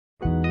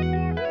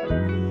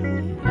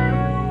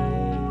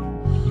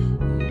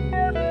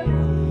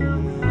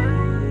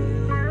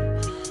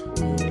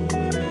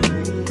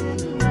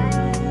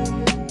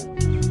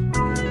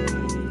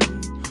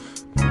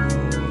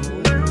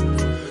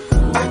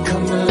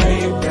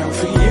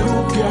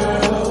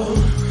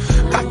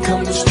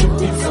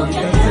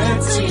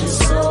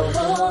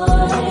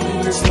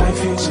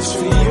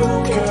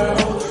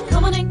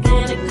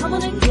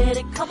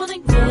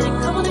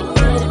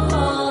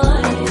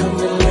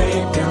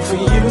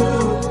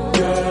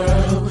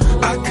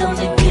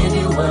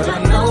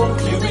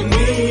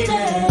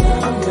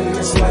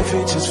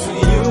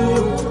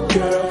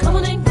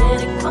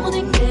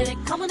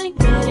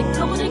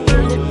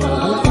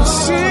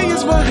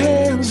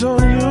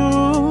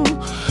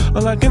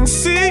All I can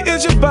see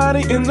is your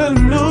body in the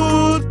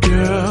nude,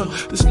 girl.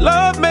 This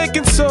love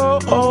making so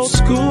old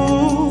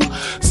school.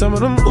 Some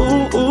of them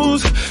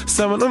oohs,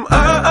 some of them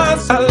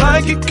ahs. I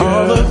like it, girl.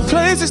 All the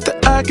places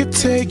that I could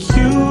take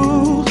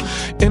you,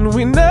 and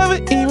we never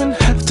even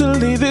have to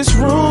leave this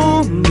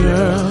room,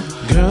 girl.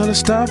 Girl, let's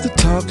stop the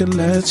talk and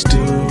let's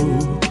do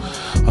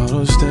all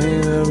those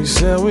things that we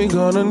said we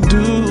gonna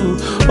do.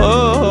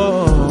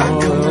 Oh, I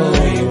come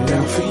lay it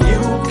down for you,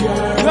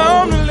 girl.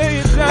 Come lay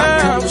it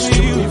down for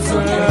you,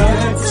 girl.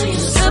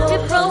 Strip you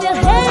from your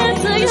head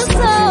to your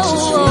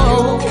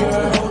soul.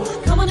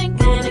 Come on and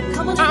get it,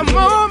 come on and get it. I'm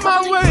on my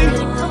way,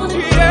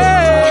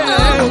 yeah.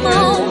 Come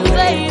on,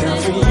 baby. Down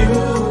for you,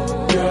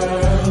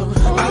 girl.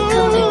 I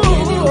come and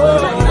give you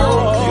what I know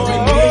you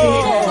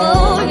need.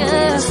 Oh,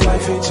 yeah. This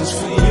life ain't just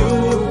for you.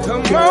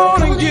 Come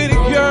on and get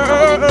it,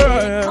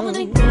 girl. Come on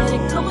and get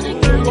it, come on and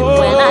get it.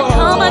 When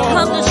I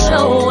come to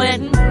show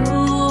and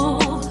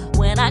prove.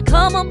 When I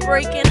come, I'm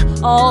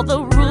breaking all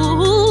the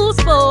rules,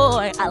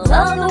 boy. I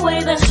love the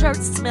way that shirt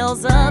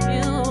smells of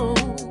you.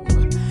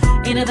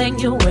 Anything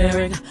you're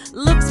wearing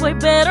looks way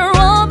better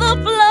on the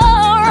floor.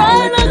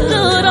 I look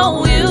good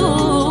on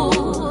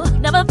you.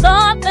 Never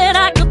thought that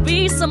I could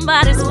be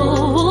somebody's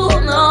fool,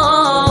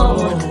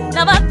 no.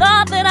 Never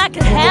thought that I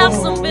could have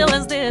some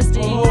feelings this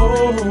deep.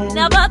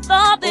 Never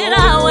thought that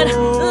I would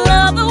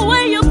love the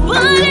way you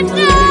put it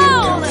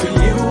down.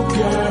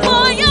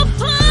 Boy, you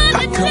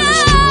put it down.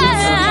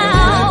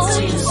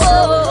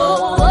 Oh,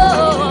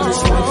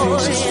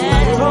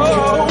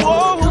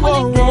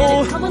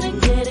 yeah. Come on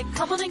and get it,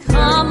 come on and get it,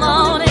 come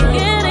on and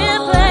get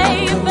it,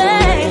 baby.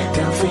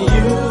 Down for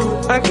you.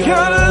 I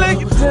gotta lay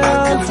it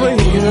down for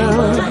you.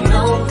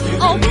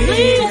 Oh,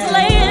 please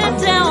lay it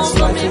down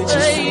for me,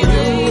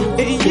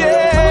 baby. Yeah.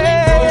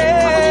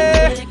 Come on and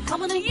get it,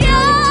 come on and get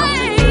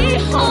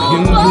it. You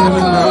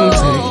giving, I'm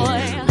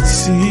taking.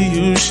 See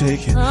you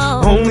shaking.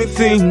 Only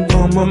thing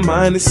on my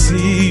mind is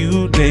see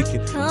you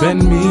naked. Bet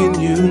me and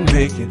you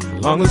make it.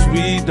 Long as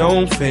we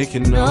don't fake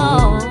it,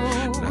 no.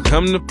 Now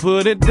come to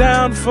put it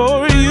down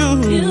for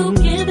you. You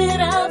give it,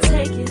 I'll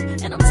take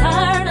it. And I'm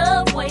tired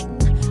of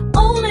waiting.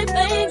 Only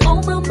thing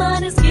on my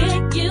mind is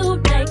get you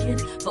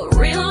naked. For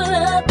real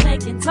love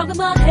making. Talking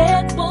about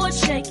headboard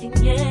shaking,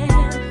 yeah.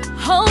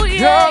 Oh,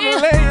 yeah.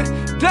 Come lay it